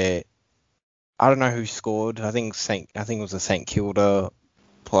game where I don't know who scored. I think it was a St Kilda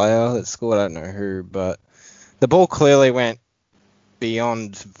player that scored. I don't know who, but the ball clearly went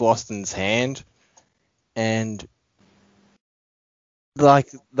beyond Vlosten's hand, and the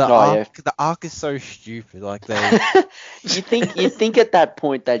arc is so stupid. Like they, you think at that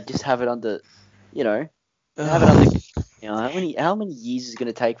point they'd just have it under, have it under. How many years is it going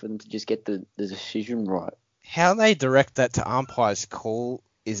to take for them to just get the decision right? How they direct that to umpire's call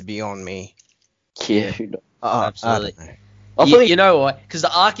is beyond me. Yeah. Absolutely. You know what? Because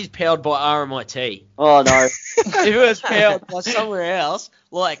the arc is powered by RMIT. Oh, no. If it was powered by somewhere else,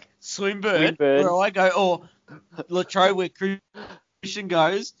 like Swinburne, where I go, or Latrobe, where Christian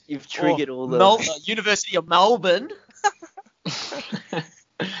goes, you've triggered all the... University of Melbourne.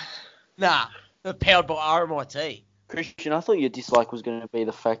 Nah, they're powered by RMIT. Christian, I thought your dislike was going to be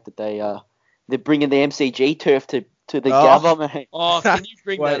the fact that they're bringing the MCG turf to the Gabba, mate. Oh, can you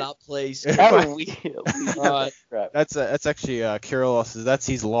bring that up, please? Right. That's actually Kirilos's. That's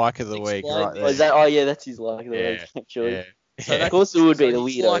his like of the week, right there. That's his like of the week, actually. Yeah. So of course it would be the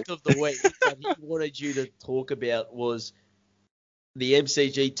weirdo. Like of the week that he wanted you to talk about was the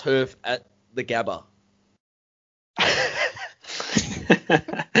MCG turf at the Gabba.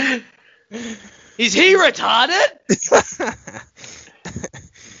 Is he retarded?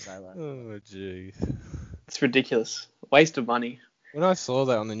 Oh, jeez. It's ridiculous. Waste of money. When I saw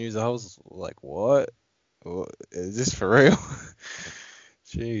that on the news, I was like, what? Is this for real?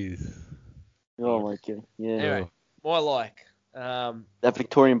 Jeez. Oh my god. Yeah. Anyway, my like. That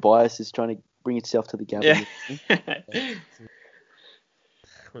Victorian bias is trying to bring itself to the Gabba. Yeah.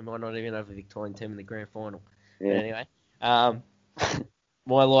 We might not even have a Victorian team in the grand final. Yeah. But anyway,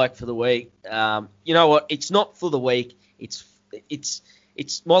 my like for the week. You know what? It's not for the week. It's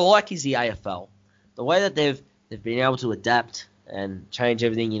my like is the AFL. The way that they've been able to adapt and change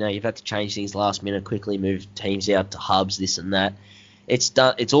everything. You know, you've had to change things last minute, quickly move teams out to hubs, this and that.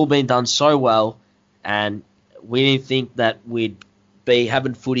 It's all been done so well, and we didn't think that we'd be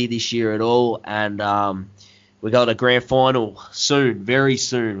having footy this year at all. And we got a grand final soon, very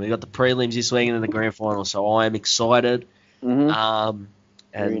soon. We got the prelims this week and then the grand final, so I am excited. Mm-hmm.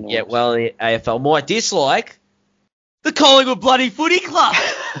 And nice. yeah, well, the AFL. My dislike, the Collingwood Bloody Footy Club.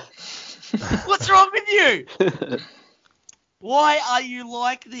 What's wrong with you? Why are you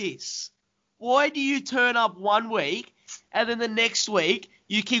like this? Why do you turn up one week and then the next week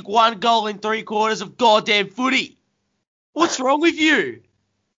you kick 1 goal in 3 quarters of goddamn footy? What's wrong with you?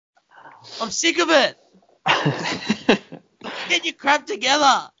 I'm sick of it. Get your crap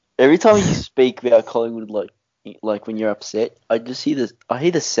together. Every time you speak about Collingwood, like when you're upset, I just hear this. I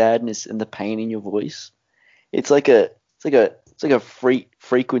hear the sadness and the pain in your voice. It's like a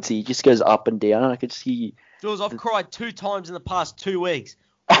frequency. It just goes up and down. I could just hear you. Jules, I've cried 2 times in the past 2 weeks.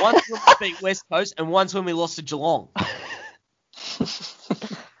 Once when we beat West Coast and once when we lost to Geelong.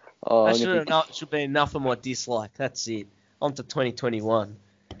 That should be enough of my dislike. That's it. On to 2021.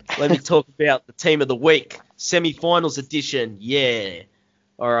 Let me talk about the team of the week. Semi-finals edition. Yeah.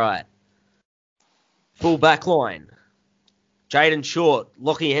 All right. Full back line. Jaden Short,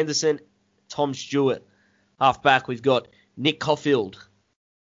 Lockie Henderson, Tom Stewart. Half back, we've got Nick Caulfield,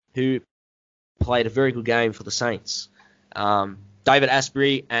 who played a very good game for the Saints. David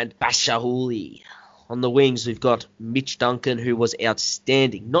Asprey and Bashahuli. On the wings, we've got Mitch Duncan, who was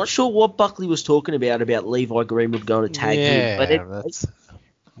outstanding. Not sure what Buckley was talking about Levi Greenwood going to tag him. But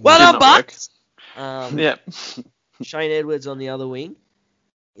well done, Bucks! Yep. Shane Edwards on the other wing.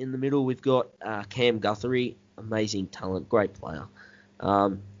 In the middle, we've got Cam Guthrie. Amazing talent. Great player.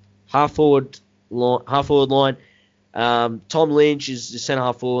 Half forward line. Tom Lynch is the centre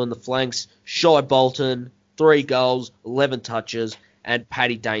half forward on the flanks. Shai Bolton, 3 goals, 11 touches. And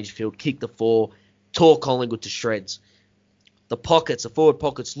Paddy Dangerfield kicked the 4. Tore Collingwood to shreds. The forward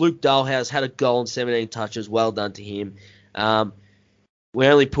pockets. Luke Dahlhaus had a goal and 17 touches. Well done to him. We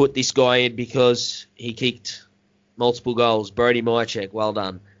only put this guy in because he kicked multiple goals. Brody Mychek, well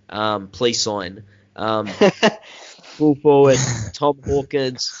done. Please sign. Full forward, Tom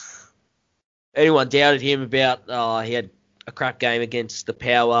Hawkins. Anyone doubted him about he had a crap game against the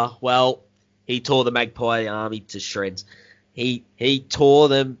Power? Well, he tore the Magpie Army to shreds. He tore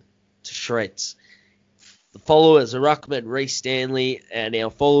them to shreds. The followers are Ruckman, Reece Stanley, and our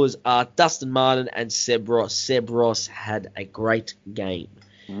followers are Dustin Martin and Seb Ross. Seb Ross had a great game.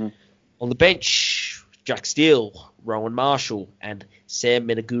 Mm-hmm. On the bench, Jack Steele, Rowan Marshall, and Sam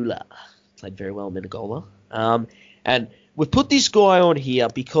Menegula. Played very well, Menegola. And we've put this guy on here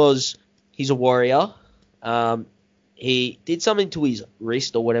because he's a warrior. He did something to his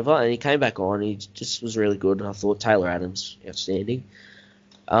wrist or whatever, and he came back on. He just was really good. And I thought Taylor Adams, outstanding.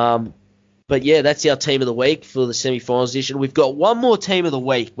 But yeah, that's our team of the week for the semi-finals edition. We've got one more team of the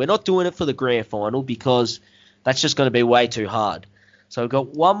week. We're not doing it for the grand final because that's just going to be way too hard. So we've got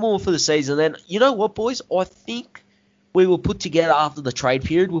one more for the season. Then, you know what, boys? I think we will put together, after the trade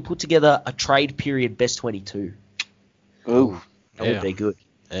period, we'll put together a trade period best 22. Ooh. That would be good.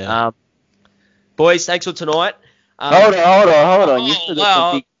 Yeah. Boys, thanks for tonight. Hold on. You've still got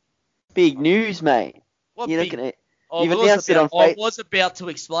well, some big news, mate. What You're big- looking at... I You've announced it on I Facebook. was about to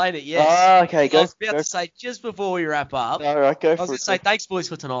explain it, yes. Oh, okay. I was about to say, just before we wrap up, All right, go I was for going it. to say, thanks, boys,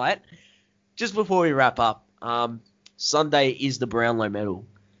 for tonight. Just before we wrap up, Sunday is the Brownlow medal.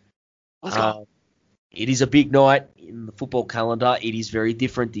 Let's go. It is a big night in the football calendar. It is very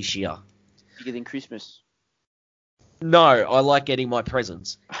different this year. Bigger than Christmas. No, I like getting my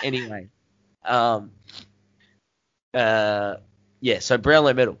presents. Anyway. So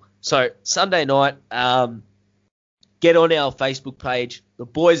Brownlow medal. So Sunday night, get on our Facebook page. The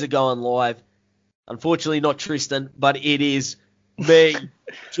boys are going live. Unfortunately, not Tristan, but it is me,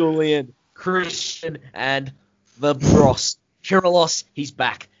 Julian, Christian, and the Ross. Kirilos, he's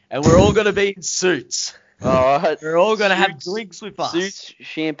back. And we're all going to be in suits. All right. We're all going to have drinks with us. Suits,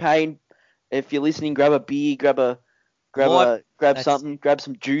 champagne. If you're listening, grab a beer, grab a Live- grab that's- something, grab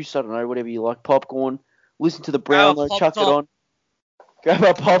some juice. I don't know, whatever you like, popcorn. Listen to the Grab a Brownlow, pop chuck it top. on. Grab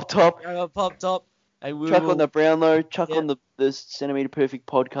a pop top. Grab a pop top, and we Chuck will on the Brownlow. Chuck Yeah. on the Centimetre Perfect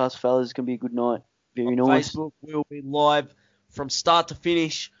podcast, fellas. It's gonna be a good night. Very on nice. Facebook. We will be live from start to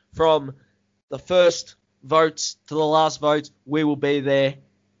finish, from the first votes to the last votes. We will be there.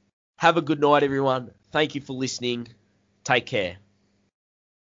 Have a good night, everyone. Thank you for listening. Take care.